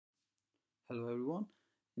Hello everyone.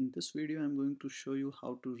 In this video I'm going to show you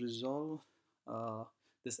how to resolve uh,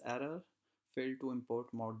 this error failed to import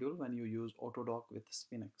module when you use autodoc with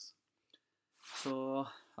Sphinx. So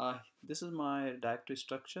this is my directory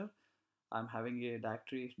structure. I'm having a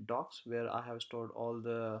directory docs where I have stored all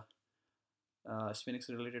the Sphinx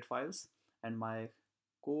related files, and my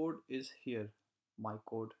code is here,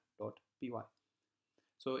 mycode.py.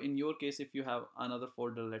 So in your case, if you have another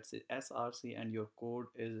folder, let's say src, and your code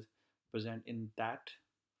is present in that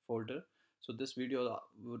folder, so this video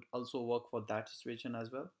would also work for that situation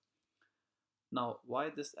as well. Now, why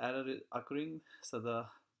this error is occurring? So the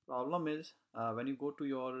problem is when you go to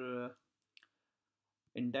your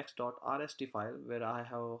index.rst file where I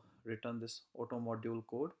have written this auto module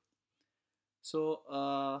code.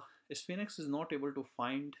 So Sphinx is not able to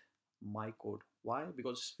find my code. Why?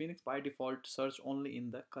 Because Sphinx by default search only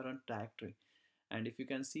in the current directory, and if you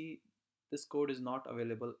can see, this code is not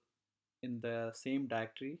available in the same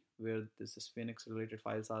directory where this Sphinx related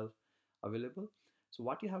files are available. So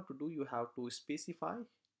what you have to do, you have to specify,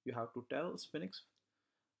 you have to tell Sphinx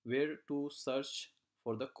where to search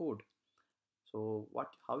for the code. So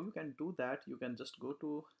how you can do that, you can just go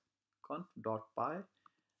to conf.py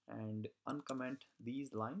and uncomment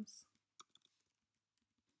these lines,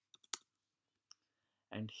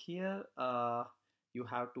 and here you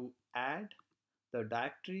have to add the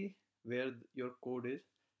directory where your code is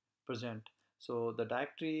present. So the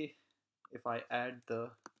directory, if I add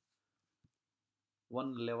the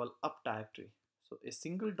one level up directory, so a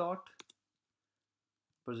single dot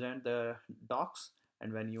present the docs,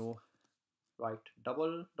 and when you write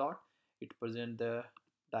double dot, it present the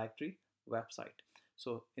directory website.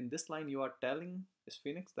 So in this line you are telling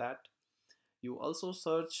Sphinx that you also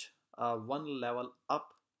search one level up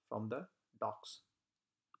from the docs.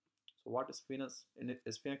 So what Sphinx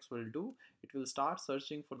will do, it will start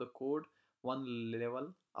searching for the code one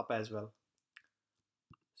level up as well.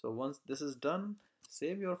 So once this is done,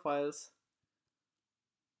 save your files,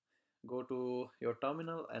 go to your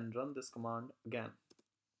terminal and run this command again.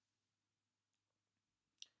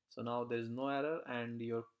 So now there is no error and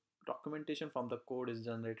your documentation from the code is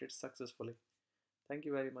generated successfully. Thank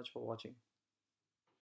you very much for watching.